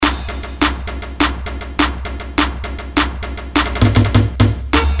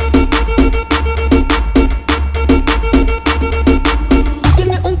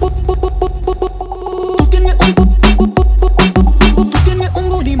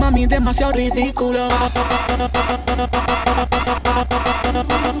mami, demasiado ridículo.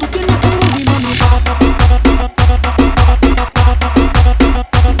 Tú tienes un booty, mami.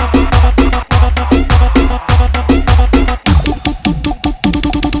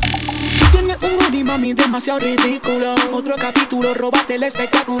 Tú tienes un booty, mami, demasiado ridículo. Otro capítulo, róbate el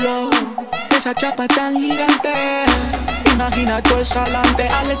espectáculo. Esa chapa tan gigante, imagina todo el salante.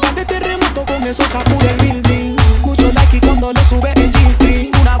 Alerta de terremoto, con eso sacude el building. Mucho like y cuando lo sube el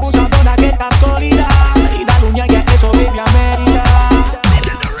G-String. Una abusadora que está sólida y da uña y a eso baby amerita.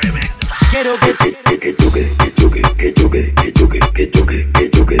 Quiero que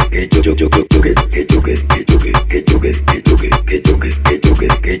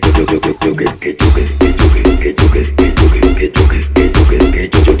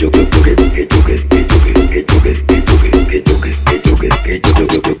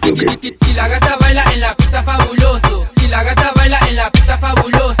Si la gata baila en la pista fabuloso, si la gata baila en la pista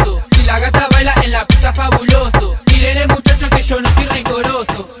fabuloso, si la gata baila en la pista fabuloso, tírenle muchachos que yo no soy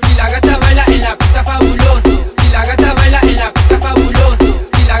rencoroso. Si la gata baila en la pista fabuloso, si la gata baila en la pista fabuloso,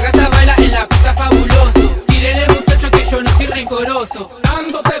 si la gata baila en la pista fabuloso, tírenle muchachos que yo no soy rencoroso.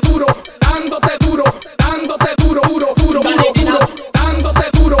 Dándote duro, dándote duro, dándote duro, duro, duro, duro, duro, dándote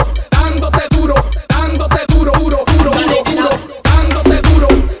duro, dándote duro, dándote duro, duro, duro, duro, duro, dándote duro,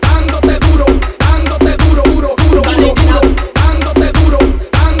 dándote duro, dándote duro, duro, duro, duro, duro, dándote duro,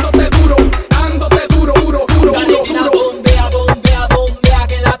 dándote duro, dándote duro, duro, duro, duro, duro. Bombea, bombea, bombea,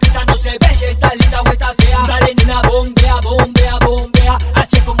 que la pista no se ve si está linda o está fea. Dale nena, bombea, bombea, bombea,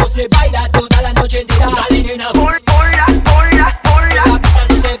 así es como se baila toda la noche entera. Dale nena, bombea.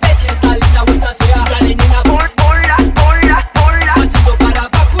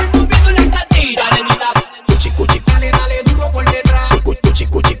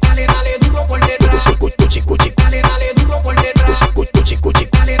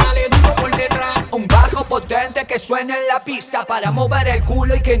 Que suene en la pista para mover el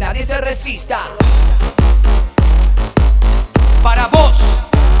culo y que nadie se resista. Para vos,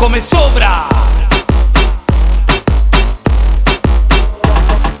 come sobra.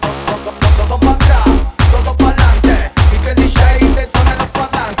 Todo para atrás, todo para adelante, y que DJ detone los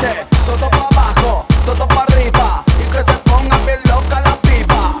parlantes. Todo para abajo, todo para arriba, y que se ponga bien loca la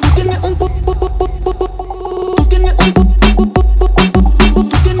piba. Tú tienes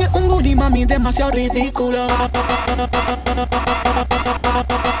un booty, mami, demasiado ridículo.